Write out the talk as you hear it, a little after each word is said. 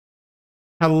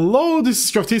Hello, this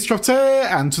is GregTech,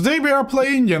 and today we are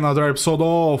playing another episode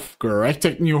of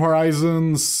GregTech New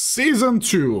Horizons Season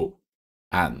 2.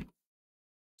 And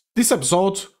this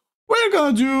episode, we're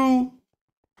gonna do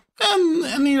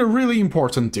a really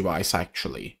important device,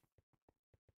 actually.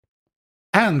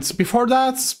 And before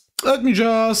that, let me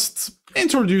just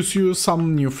introduce you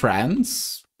some new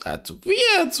friends. That we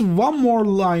add one more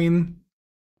line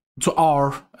to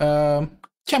our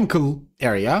chemical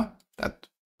area. That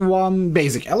one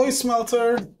basic alloy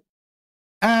smelter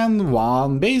and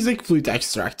one basic fluid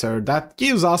extractor that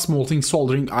gives us molten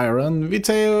soldering iron with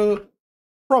a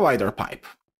provider pipe.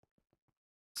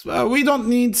 So we don't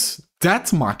need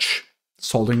that much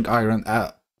soldering iron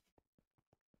at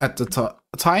the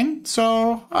time,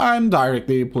 so I'm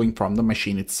directly pulling from the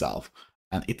machine itself.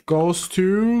 And it goes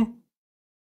to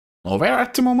nowhere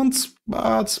at the moment,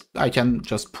 but I can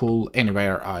just pull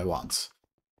anywhere I want.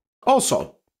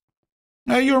 Also,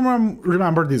 you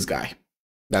remember this guy,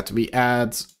 that we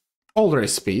add all the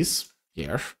recipes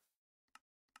here.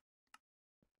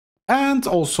 And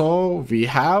also we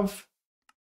have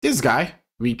this guy,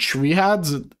 which we had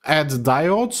add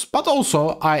diodes, but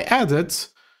also I added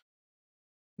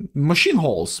machine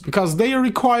holes, because they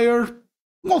require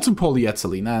molten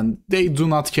polyethylene and they do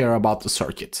not care about the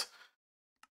circuit.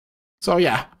 So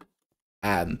yeah,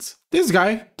 and this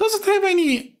guy doesn't have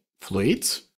any fluid.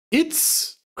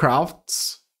 It's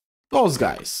crafts those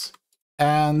guys,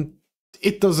 and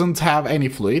it doesn't have any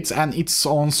fluids, and it's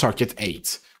on circuit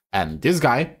 8, and this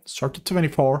guy circuit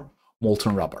 24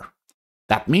 molten rubber.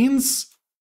 That means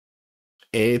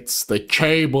it's the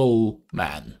cable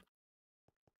man.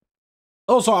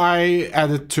 Also, I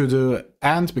added to the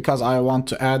end because I want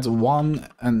to add 1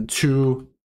 and 2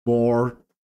 more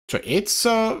to it,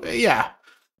 so yeah.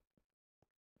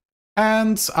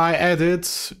 And I added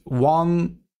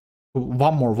one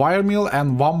more wire mill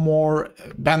and one more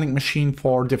bending machine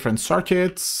for different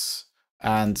circuits,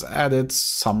 and added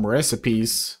some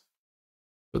recipes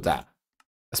to that,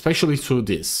 especially to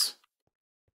this.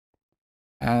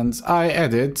 And I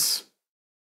added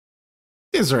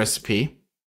this recipe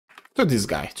to this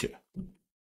guy too.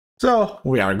 So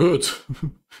we are good.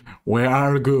 We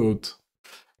are good.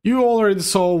 You already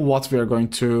saw what we are going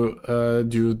to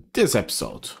do this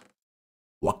episode.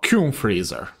 Vacuum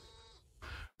freezer,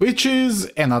 which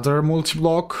is another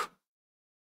multi-block,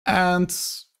 and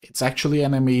it's actually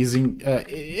an amazing,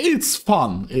 it's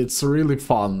fun, it's really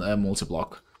fun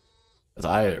multi-block that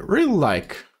I really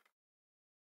like.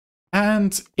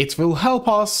 And it will help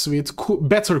us with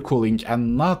better cooling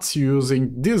and not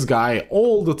using this guy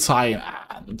all the time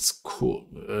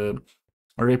and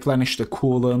replenish the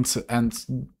coolant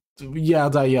and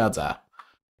yada yada.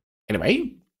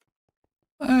 Anyway,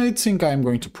 I think I'm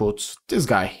going to put this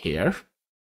guy here.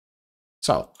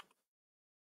 So,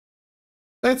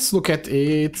 let's look at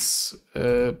its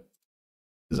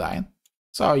design.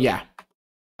 So yeah,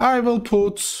 I will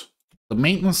put the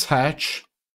maintenance hatch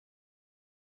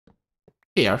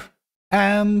here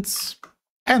and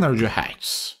energy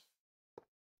hatch.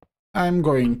 I'm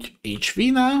going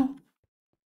HV now,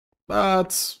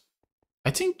 but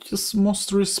I think just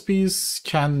most recipes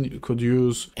could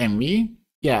use MV.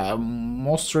 Yeah,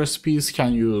 most recipes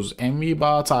can use MV,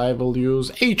 but I will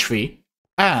use HV.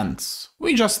 And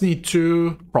we just need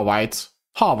to provide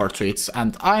power to it,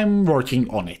 and I'm working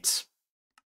on it.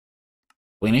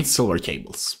 We need silver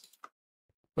cables.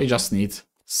 We just need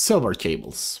silver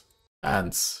cables.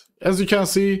 And as you can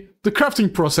see, the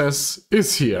crafting process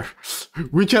is here.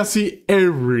 We can see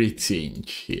everything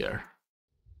here.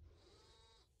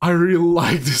 I really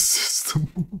like this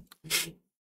system.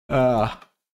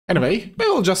 Anyway, we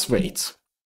will just wait.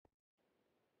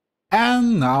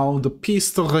 And now the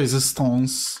piece de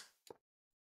resistance,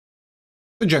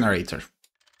 the generator.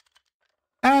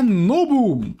 And no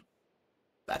boom.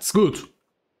 That's good.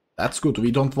 That's good.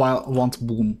 We don't want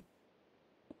boom.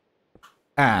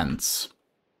 And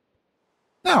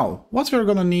now what we're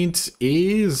gonna need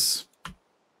is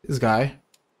this guy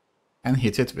and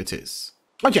hit it with this.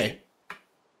 Okay.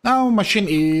 Now machine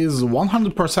is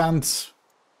 100%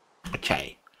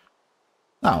 okay.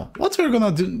 Now, what we're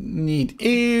gonna need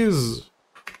is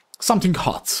something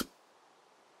hot.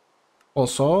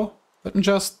 Also, let me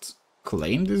just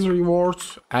claim this reward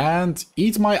and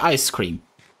eat my ice cream.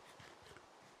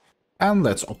 And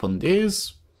let's open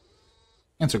this.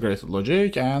 Integrated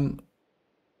logic and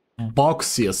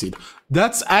Boxia seed.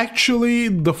 That's actually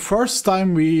the first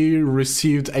time we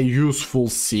received a useful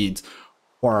seed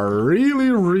for a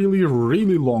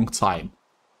really long time.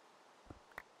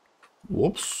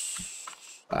 Whoops.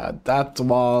 That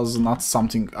was not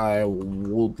something I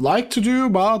would like to do,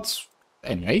 but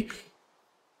anyway.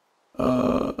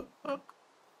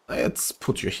 Let's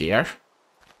put you here.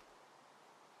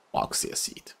 Oxia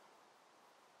seed.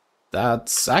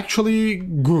 That's actually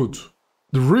good.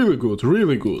 Really good,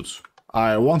 really good.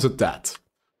 I wanted that.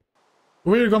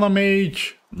 We're gonna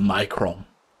make nichrome.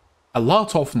 A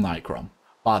lot of nichrome.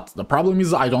 But the problem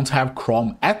is I don't have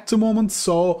chrome at the moment,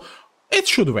 so it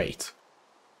should wait.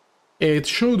 It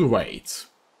should wait.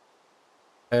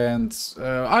 And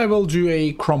I will do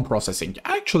a chrome processing.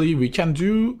 Actually, we can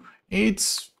do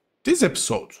it this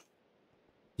episode.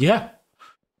 Yeah.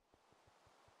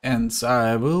 And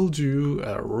I will do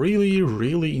a really,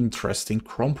 really interesting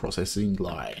chrome processing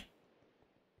line.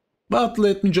 But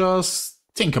let me just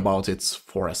think about it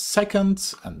for a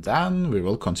second, and then we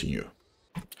will continue.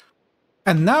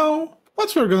 And now,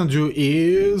 what we're gonna do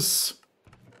is...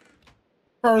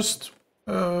 First,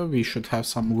 we should have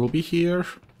some ruby here.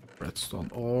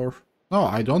 Redstone ore. No,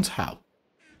 I don't have.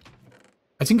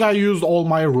 I think I used all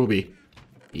my ruby.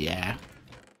 Yeah.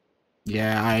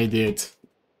 Yeah, I did.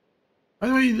 By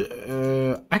the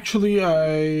way, actually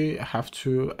I have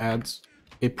to add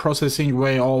a processing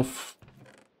way of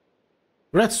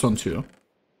redstone too.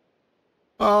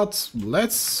 But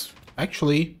let's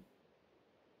actually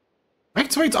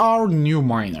activate our new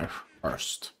miner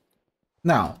first.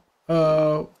 Now,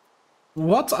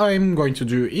 what I'm going to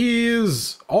do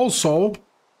is also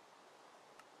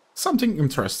something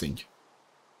interesting.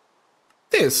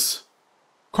 This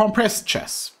compressed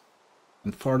chest.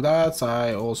 And for that,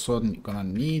 I also gonna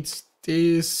need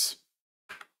this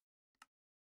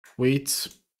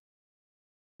with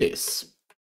this.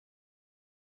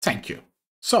 Thank you.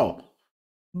 So,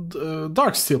 the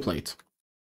dark steel plate.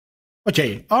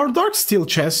 Okay, our dark steel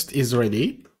chest is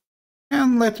ready.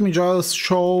 And let me just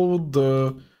show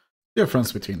the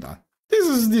difference between that. This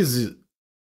is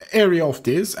area of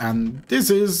this, and this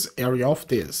is area of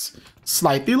this.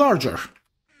 Slightly larger.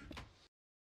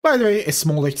 By the way, a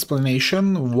small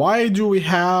explanation. Why do we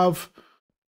have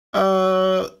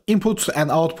inputs and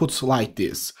outputs like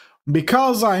this?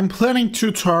 Because I'm planning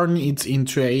to turn it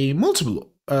into a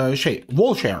multiple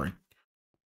wall sharing.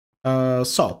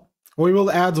 So we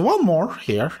will add one more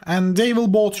here, and they will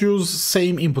both use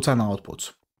same input and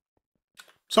output.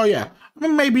 So yeah,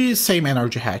 maybe same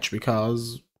energy hatch,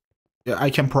 because I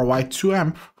can provide 2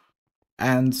 amp,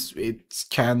 and it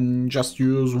can just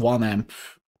use 1 amp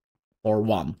or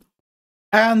 1.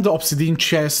 And the obsidian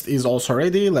chest is also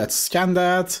ready. Let's scan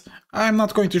that. I'm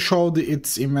not going to show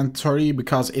its inventory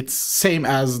because it's same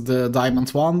as the diamond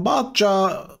one, but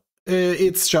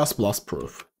it's just blast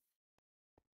proof.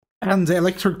 And the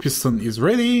electric piston is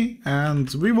ready, and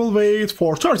we will wait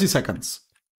for 30 seconds.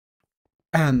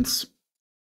 And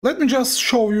let me just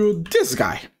show you this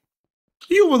guy.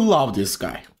 You will love this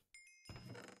guy.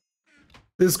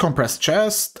 This compressed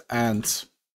chest, and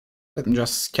let me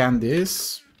just scan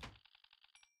this.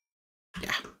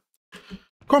 Yeah.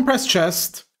 Compressed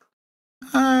chest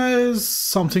is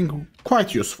something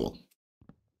quite useful.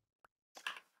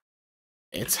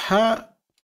 It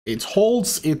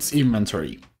holds its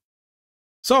inventory.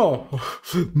 So,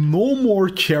 no more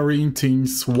carrying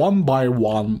things one by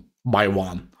one.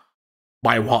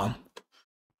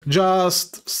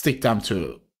 Just stick them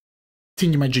to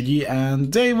thingamajiggy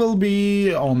and they will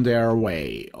be on their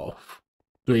way of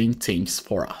doing things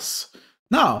for us.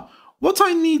 Now, what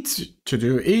I need to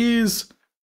do is...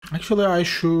 Actually, I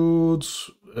should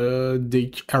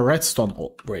dig a redstone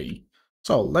vein.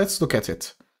 So, let's look at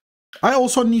it. I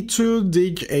also need to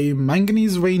dig a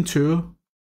manganese vein too.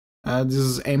 This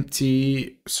is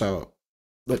empty, so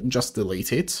let me just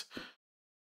delete it.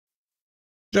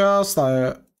 Just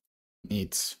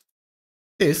need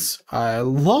this. I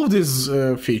love this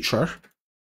feature.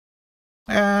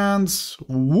 And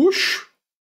whoosh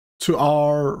to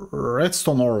our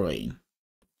redstone ore vein.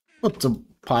 Put the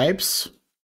pipes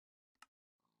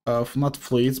of not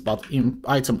fluids but in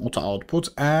item auto output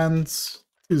and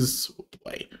this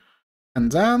way.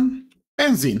 And then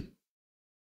benzene.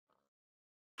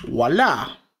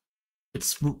 Voila!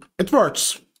 It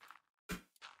works.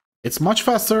 It's much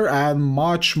faster and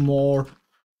much more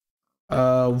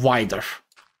wider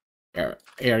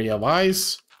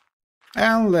area-wise.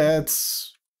 And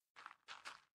let's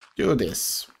do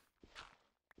this.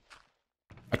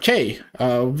 Okay,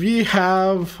 we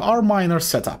have our miner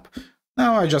set up.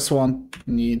 Now I just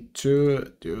need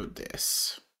to do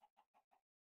this.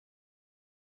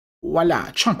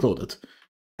 Voila, chunk loaded.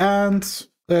 And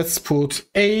let's put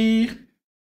a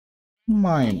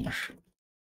miner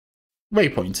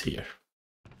waypoint here.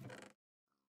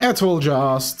 It will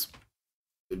just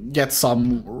get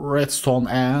some redstone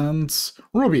and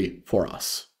ruby for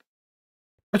us.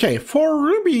 Okay, for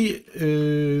ruby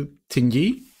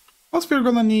thingy, what we're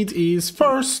gonna need is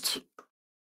first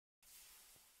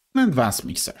an advanced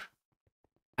mixer.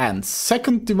 And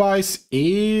second device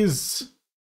is...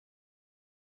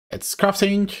 it's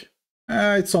crafting.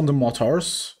 It's on the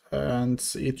motors. And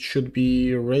it should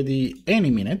be ready any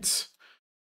minute.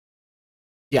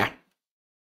 Yeah.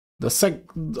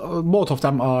 Both of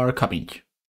them are coming.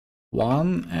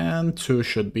 1 and 2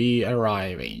 should be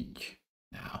arriving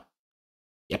now.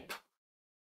 Yep.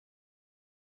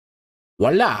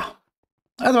 Voila!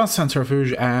 Advanced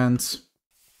centrifuge and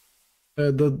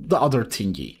the other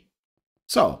thingy.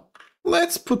 So,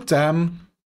 let's put them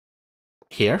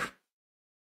here.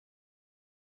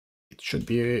 It should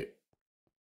be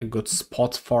a good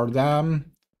spot for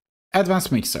them.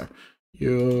 Advanced mixer.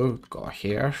 You go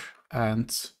here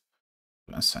and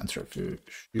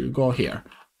centrifuge. You go here.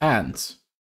 And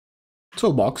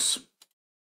toolbox.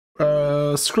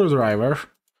 Screwdriver.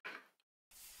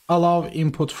 Allow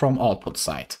input from output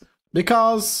side.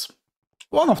 Because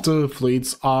one of the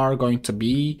fluids are going to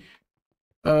be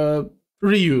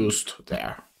reused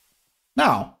there.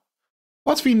 Now,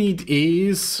 what we need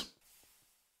is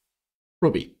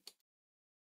Ruby.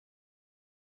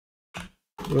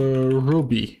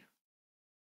 Ruby.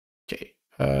 Okay.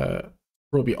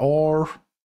 Ruby ore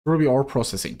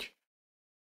processing.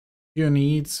 You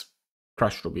need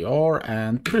crushed ruby ore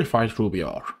and purified ruby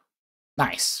ore.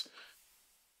 Nice.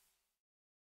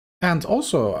 And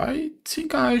also, I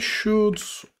think I should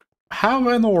have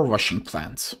an ore washing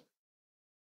plant.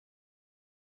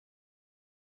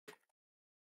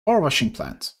 Ore washing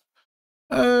plant.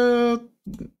 How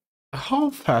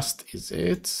fast is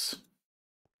it?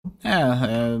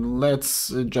 Let's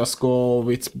just go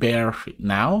with bare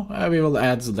now. We will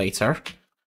add later.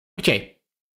 Okay.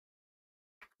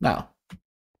 Now,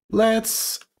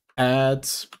 let's add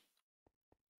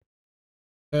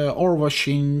ore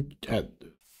washing.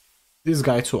 This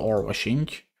guy to ore washing.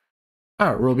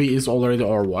 Ruby is already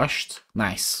ore washed.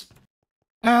 Nice.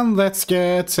 And let's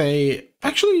get a...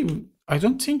 actually, I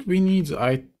don't think we need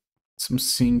some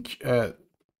sink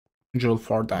module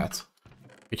for that.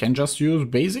 We can just use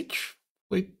basic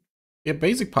fluid,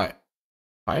 basic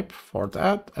pipe for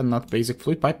that, and not basic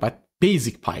fluid pipe, but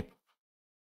basic pipe.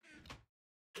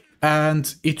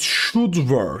 And it should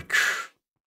work,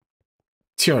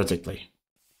 theoretically.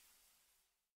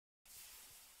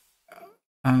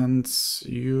 And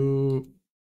you...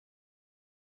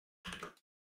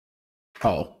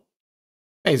 oh,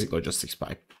 basic logistics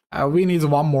pipe. We need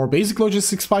one more basic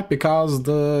logistics pipe because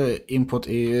the input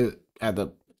is at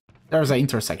there's an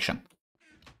intersection.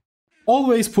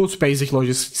 Always put basic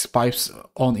logistics pipes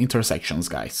on intersections,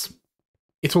 guys.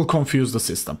 It will confuse the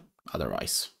system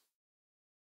otherwise.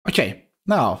 Okay,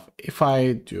 now if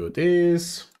I do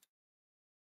this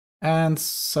and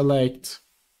select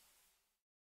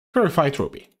purified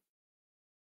ruby.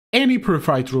 Any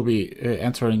purified ruby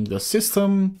entering the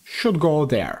system should go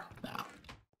there now.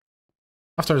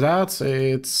 After that,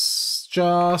 it's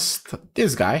just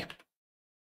this guy.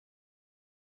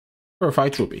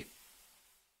 Purified ruby.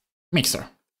 Mixer.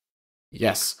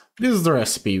 Yes, this is the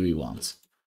recipe we want.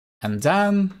 And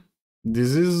then,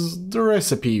 this is the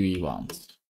recipe we want.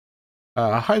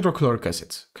 Hydrochloric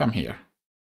acid, come here.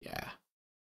 Yeah.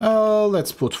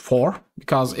 Let's put 4,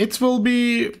 because it will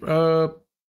be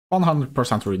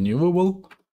 100% renewable.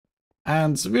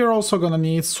 And we're also gonna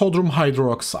need sodium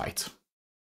hydroxide.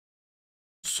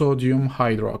 Sodium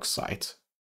hydroxide.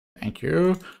 Thank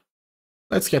you.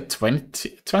 Let's get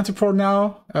 24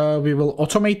 now. We will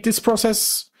automate this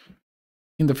process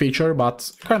in the future,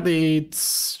 but currently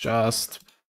it's just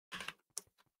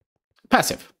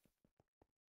passive.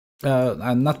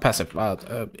 Not passive, but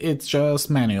it's just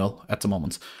manual at the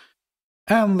moment.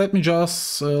 And let me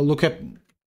just look at...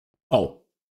 oh.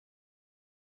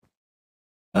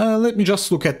 Let me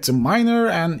just look at the miner,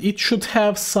 and it should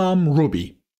have some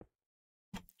ruby.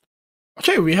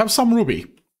 Okay, we have some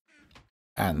ruby.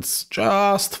 And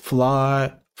just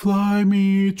fly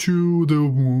me to the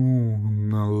moon.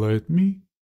 Let me...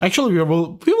 actually, we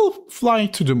will fly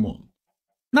to the moon.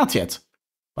 Not yet,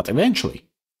 but eventually.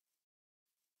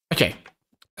 Okay,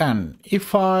 and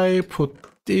if I put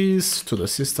this to the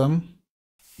system,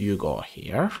 you go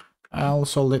here.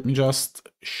 Also, let me just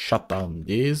shut down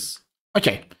this.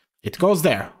 Okay, it goes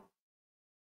there.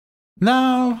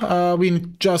 Now, we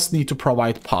just need to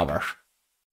provide power.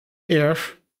 Here,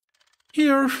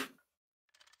 here,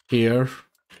 here,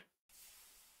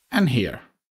 and here.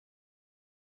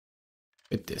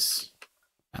 With this.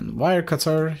 And wire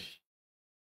cutter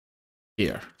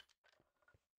here.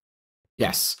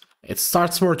 Yes, it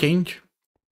starts working.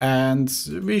 And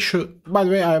we should... by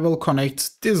the way, I will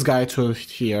connect this guy to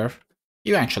here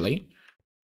eventually.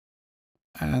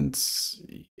 And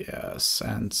yes,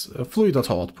 and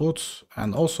fluid.output,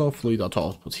 and also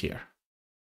fluid.output here.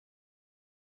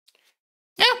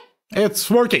 Yeah, it's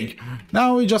working.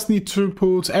 Now we just need to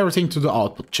put everything to the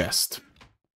output chest.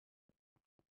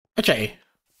 Okay,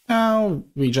 now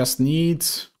we just need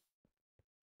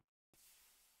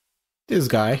this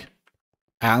guy.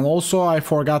 And also I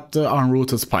forgot the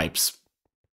unrouted pipes.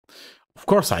 Of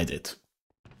course I did.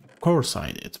 Of course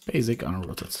I did. Basic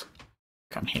unrouted.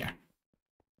 Come here.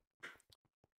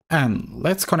 And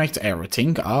let's connect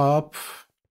everything up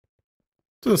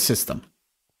to the system.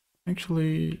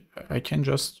 Actually, I can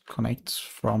just connect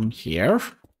from here.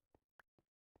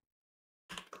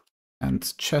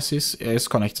 And chassis is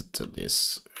connected to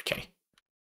this. Okay.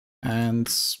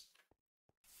 And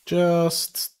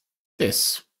just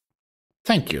this.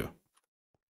 Thank you.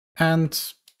 And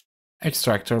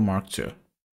extractor Mark II.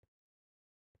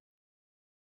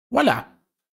 Voila.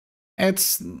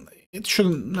 It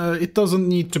shouldn't. It doesn't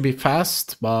need to be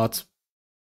fast, but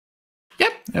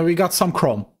yep, we got some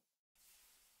chrome.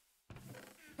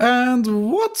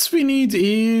 And what we need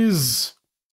is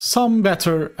some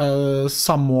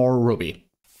more Ruby.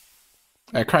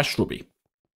 Crash Ruby.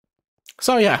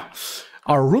 So yeah,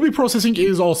 our Ruby processing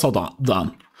is also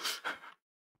done.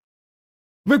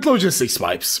 With logistics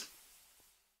pipes.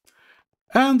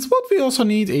 And what we also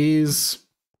need is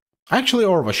actually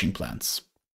ore washing plants.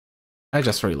 I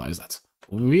just realized that.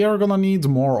 We are gonna need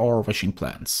more ore washing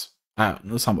plants.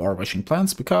 Some ore washing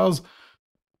plants, because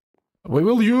we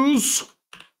will use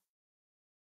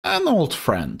an old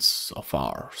friend of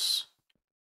ours.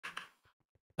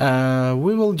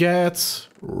 We will get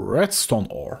redstone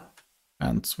ore.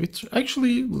 And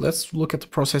actually, let's look at the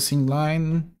processing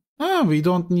line. We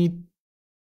don't need...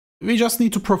 We just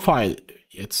need to profile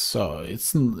it, so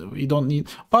we don't need...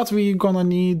 But we're gonna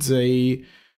need a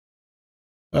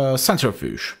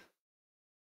centrifuge.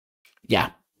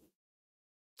 Yeah.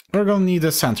 We're gonna need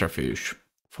a centrifuge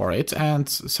for it, and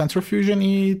centrifuge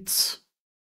needs...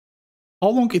 How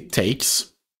long it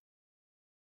takes?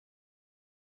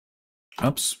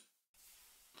 Oops.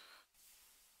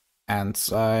 And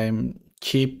I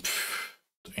keep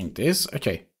doing this.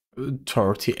 Okay.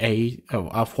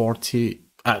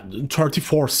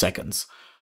 34 seconds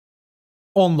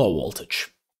on low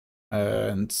voltage.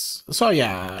 And so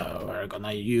yeah, we're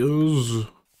gonna use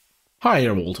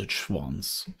higher voltage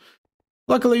ones.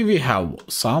 Luckily we have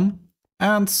some,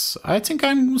 and I think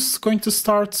I'm going to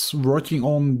start working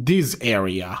on this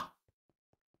area.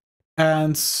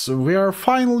 And we are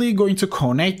finally going to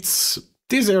connect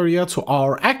this area to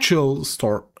our actual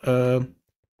store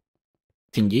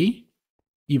thingy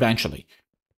eventually.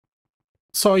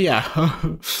 So yeah,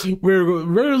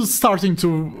 we're starting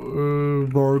to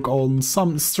work on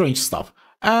some strange stuff,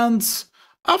 and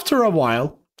after a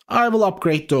while I will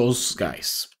upgrade those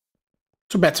guys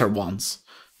to better ones,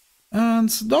 and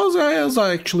those guys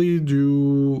actually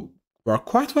do work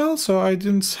quite well, so I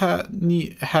didn't had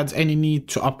any need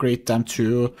to upgrade them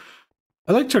to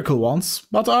electrical ones,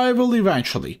 but I will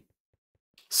eventually.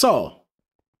 So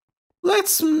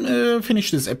let's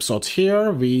finish this episode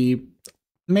here. We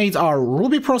made our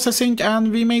Ruby processing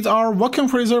and we made our vacuum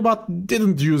freezer, but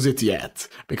didn't use it yet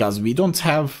because we don't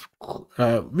have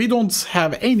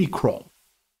any chrome,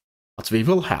 but we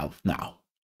will have now.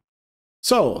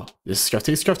 So this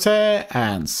is GregTech,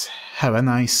 and have a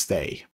nice day.